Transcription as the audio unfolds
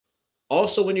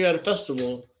Also, when you're at a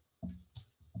festival,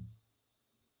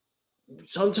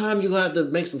 sometimes you have to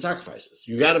make some sacrifices.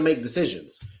 You got to make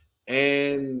decisions.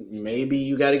 And maybe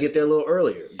you got to get there a little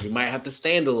earlier. You might have to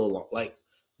stand a little long. Like,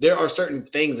 there are certain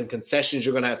things and concessions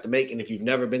you're going to have to make. And if you've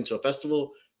never been to a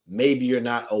festival, maybe you're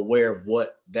not aware of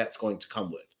what that's going to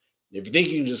come with. If you think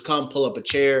you can just come, pull up a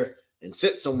chair, and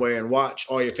sit somewhere and watch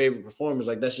all your favorite performers,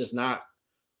 like, that's just not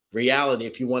reality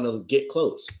if you want to get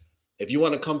close. If you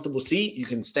want a comfortable seat, you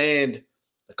can stand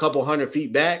a couple 100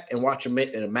 feet back and watch them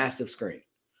in a massive screen.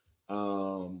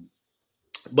 Um,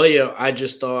 but yeah, I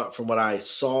just thought from what I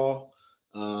saw,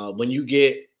 when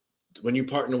you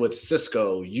partner with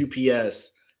Cisco,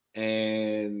 UPS,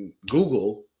 and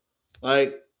Google,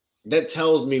 like, that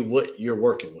tells me what you're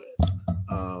working with.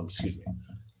 Excuse me.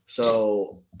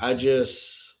 So I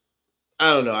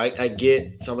don't know. I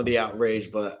get some of the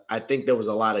outrage, but I think there was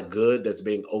a lot of good that's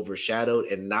being overshadowed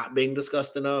and not being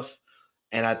discussed enough.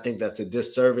 And I think that's a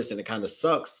disservice, and it kind of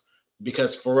sucks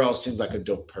because Pharrell seems like a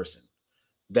dope person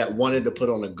that wanted to put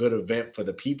on a good event for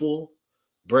the people,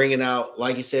 bringing out,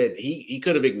 like you said, he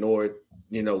could have ignored,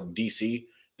 DC.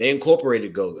 They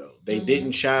incorporated Go-Go. They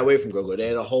didn't shy away from Go-Go. They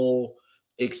had a whole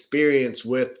experience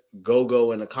with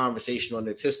Go-Go and a conversation on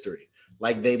its history.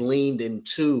 Like, they leaned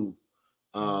into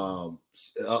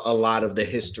a lot of the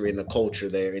history and the culture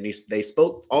there, and they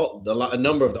spoke a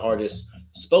number of the artists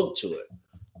spoke to it.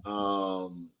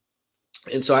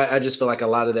 And so I just feel like a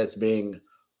lot of that's being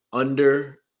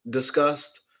under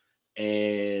discussed,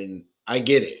 and I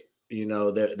get it.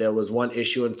 There was one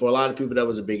issue, and for a lot of people that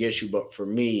was a big issue, but for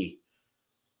me,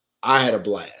 I had a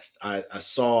blast. I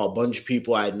saw a bunch of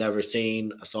people I had never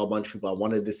seen. I saw a bunch of people I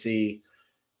wanted to see.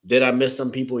 Did I miss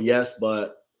some people? Yes,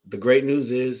 but the great news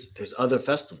is there's other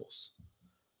festivals.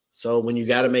 So when you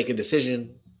got to make a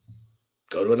decision,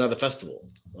 go to another festival.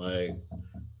 Like,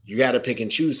 you got to pick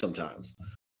and choose sometimes.